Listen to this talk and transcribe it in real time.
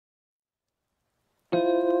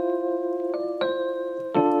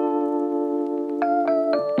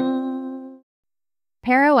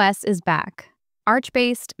pearOS is back.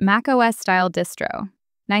 Arch-based macOS-style distro.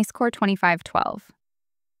 NiceC0re 2512.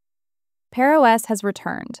 pearOS has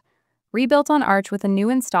returned, rebuilt on Arch with a new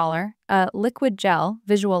installer, a liquid gel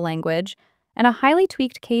visual language, and a highly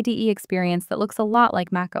tweaked KDE experience that looks a lot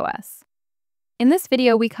like macOS. In this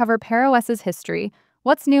video, we cover pearOS's history,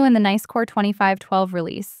 what's new in the NiceC0re 2512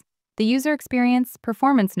 release, the user experience,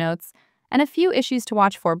 performance notes, and a few issues to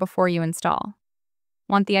watch for before you install.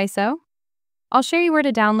 Want the ISO? I'll show you where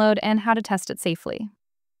to download and how to test it safely.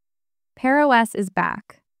 pearOS is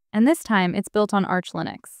back, and this time it's built on Arch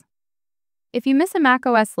Linux. If you miss a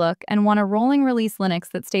macOS look and want a rolling release Linux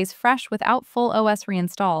that stays fresh without full OS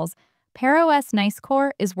reinstalls, pearOS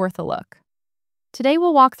NiceC0re is worth a look. Today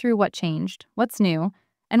we'll walk through what changed, what's new,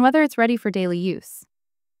 and whether it's ready for daily use.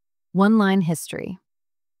 One-line history.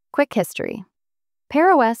 Quick history.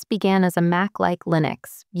 pearOS began as a Mac-like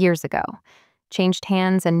Linux years ago, changed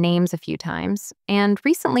hands and names a few times, and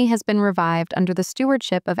recently has been revived under the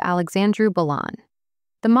stewardship of Alexandru Balan.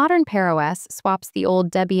 The modern pearOS swaps the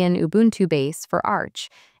old Debian Ubuntu base for Arch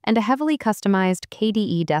and a heavily customized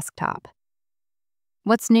KDE desktop.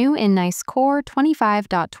 What's new in NiceC0re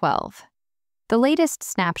 2512? The latest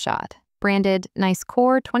snapshot, branded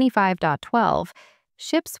NiceC0re 2512,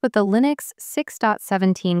 ships with the Linux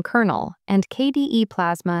 6.17 kernel and KDE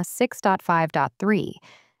Plasma 6.5.3,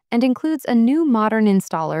 and includes a new modern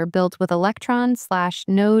installer built with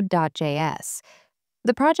Electron/Node.js.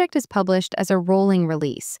 The project is published as a rolling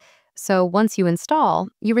release, so once you install,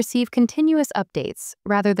 you receive continuous updates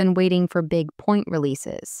rather than waiting for big point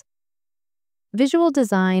releases. Visual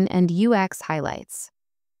design and UX highlights.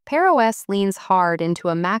 pearOS leans hard into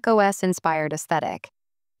a macOS-inspired aesthetic.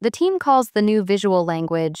 The team calls the new visual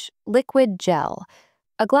language liquid gel,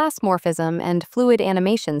 a glass morphism and fluid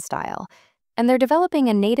animation style, and they're developing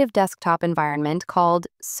a native desktop environment called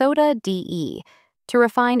NiceC0re to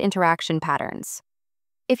refine interaction patterns.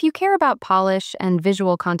 If you care about polish and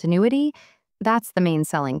visual continuity, that's the main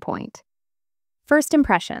selling point. First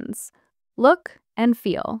impressions. Look and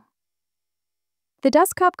feel. The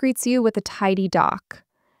desktop greets you with a tidy dock,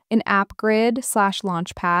 an app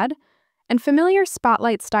grid/launchpad, and familiar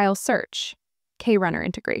Spotlight-style search, KRunner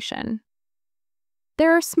integration.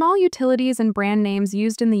 There are small utilities and brand names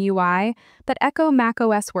used in the UI that echo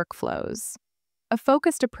macOS workflows, a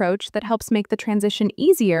focused approach that helps make the transition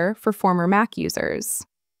easier for former Mac users.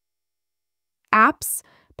 Apps,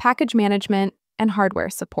 package management, and hardware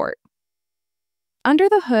support. Under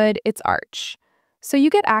the hood, it's Arch, so you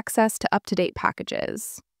get access to up-to-date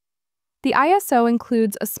packages. The ISO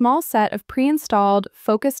includes a small set of pre-installed,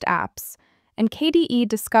 focused apps, and KDE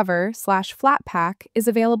Discover/Flatpak is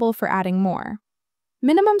available for adding more.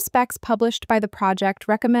 Minimum specs published by the project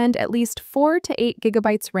recommend at least 4 to 8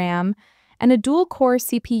 GB RAM and a dual-core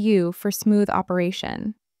CPU for smooth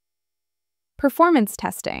operation. Performance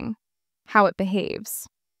testing. How it behaves.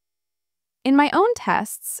 In my own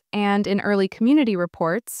tests and in early community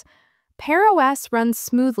reports, pearOS runs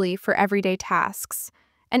smoothly for everyday tasks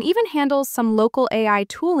and even handles some local AI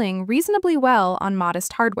tooling reasonably well on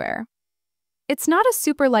modest hardware. It's not a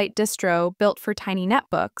super light distro built for tiny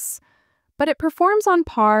netbooks, but it performs on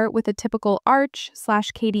par with a typical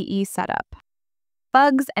Arch/KDE setup.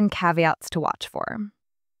 Bugs and caveats to watch for.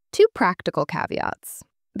 2 practical caveats.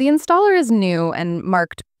 The installer is new and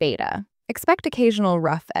marked beta. Expect occasional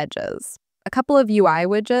rough edges. A couple of UI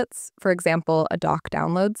widgets, for example, a dock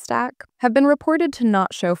download stack, have been reported to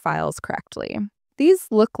not show files correctly. These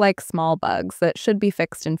look like small bugs that should be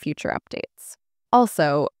fixed in future updates.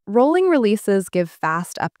 Also, rolling releases give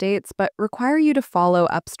fast updates but require you to follow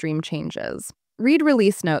upstream changes. Read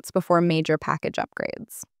release notes before major package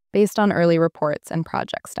upgrades, based on early reports and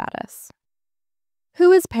project status.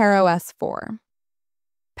 Who is pearOS for?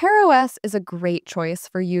 pearOS is a great choice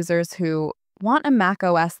for users who want a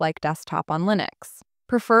macOS-like desktop on Linux,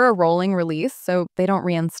 prefer a rolling release so they don't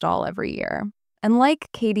reinstall every year, and like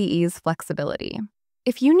KDE's flexibility.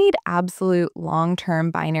 If you need absolute long-term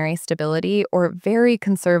binary stability or very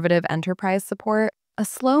conservative enterprise support, a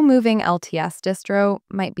slow-moving LTS distro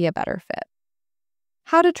might be a better fit.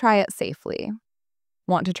 How to try it safely.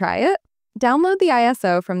 Want to try it? Download the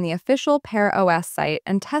ISO from the official pearOS site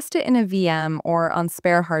and test it in a VM or on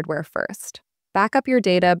spare hardware first. Back up your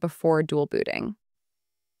data before dual booting.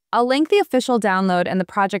 I'll link the official download and the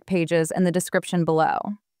project pages in the description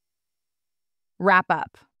below. Wrap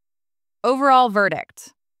up. Overall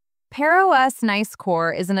verdict. pearOS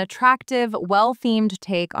NiceC0re is an attractive, well-themed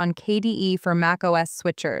take on KDE for macOS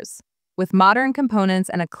switchers, with modern components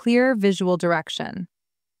and a clear visual direction.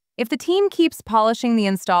 If the team keeps polishing the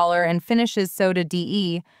installer and finishes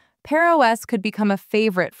NiceC0re, pearOS could become a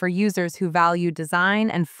favorite for users who value design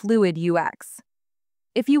and fluid UX.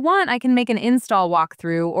 If you want, I can make an install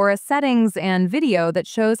walkthrough or a settings and video that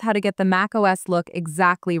shows how to get the macOS look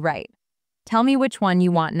exactly right. Tell me which one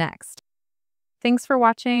you want next. Thanks for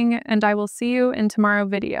watching, and I will see you in tomorrow's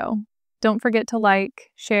video. Don't forget to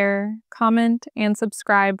like, share, comment, and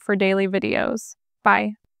subscribe for daily videos.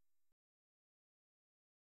 Bye.